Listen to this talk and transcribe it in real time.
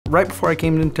Right before I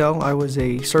came to Intel, I was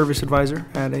a service advisor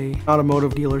at an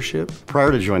automotive dealership. Prior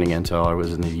to joining Intel, I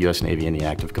was in the U.S. Navy in the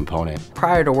active component.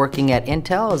 Prior to working at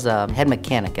Intel, I was a head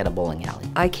mechanic at a bowling alley.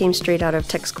 I came straight out of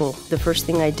tech school. The first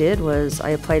thing I did was I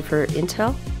applied for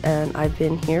Intel, and I've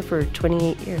been here for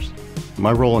 28 years.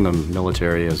 My role in the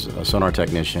military as a sonar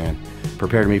technician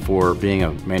prepared me for being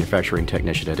a manufacturing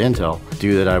technician at Intel,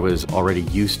 due that I was already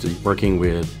used to working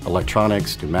with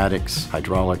electronics, pneumatics,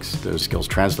 hydraulics. Those skills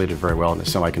translated very well in the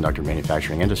semiconductor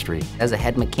manufacturing industry. As a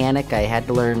head mechanic, I had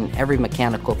to learn every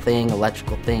mechanical thing,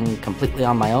 electrical thing completely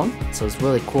on my own. So it's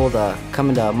really cool to come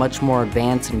into a much more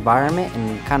advanced environment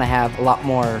and kind of have a lot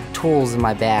more tools in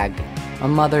my bag. My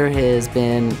mother has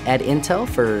been at Intel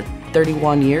for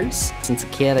 31 years. Since a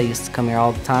kid, I used to come here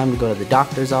all the time to go to the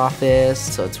doctor's office,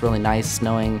 so it's really nice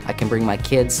knowing I can bring my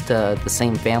kids to the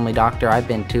same family doctor I've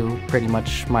been to pretty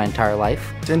much my entire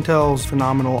life. Intel's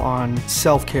phenomenal on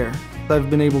self-care. I've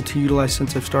been able to utilize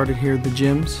since I've started here the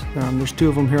gyms. There's 2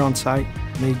 of them here on site.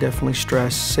 They definitely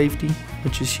stress safety,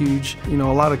 which is huge. You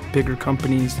know, a lot of bigger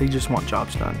companies, they just want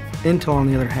jobs done. Intel, on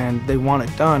the other hand, they want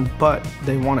it done, but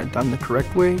they want it done the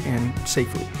correct way and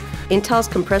safely. Intel's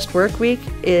compressed work week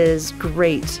is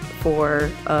great for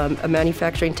a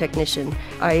manufacturing technician.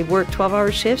 I work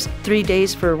 12-hour shifts, 3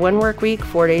 days for one work week,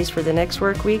 4 days for the next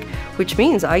work week, which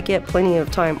means I get plenty of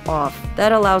time off.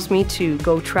 That allows me to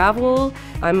go travel.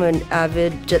 I'm an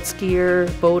avid jet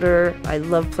skier, boater. I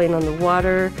love playing on the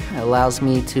water. It allows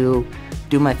me to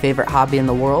do my favorite hobby in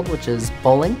the world, which is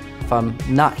bowling. If I'm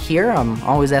not here, I'm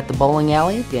always at the bowling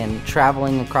alley and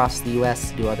traveling across the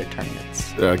U.S. to do other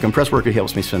tournaments. Compressed work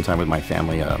helps me spend time with my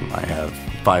family. I have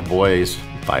 5 boys,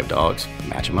 5 dogs,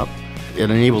 match them up. It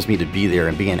enables me to be there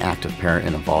and be an active parent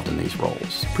and involved in these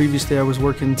roles. Previously, I was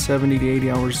working 70 to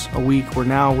 80 hours a week, where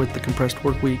now with the compressed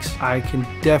work weeks, I can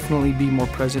definitely be more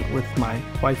present with my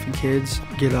wife and kids.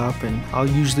 Get up, and I'll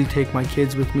usually take my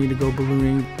kids with me to go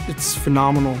ballooning. It's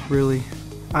phenomenal, really.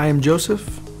 I am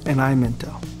Joseph, and I am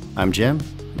Intel. I'm Jim,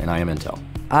 and I am Intel.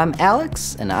 I'm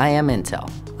Alex, and I am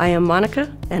Intel. I am Monica,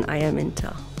 and I am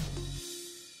Intel.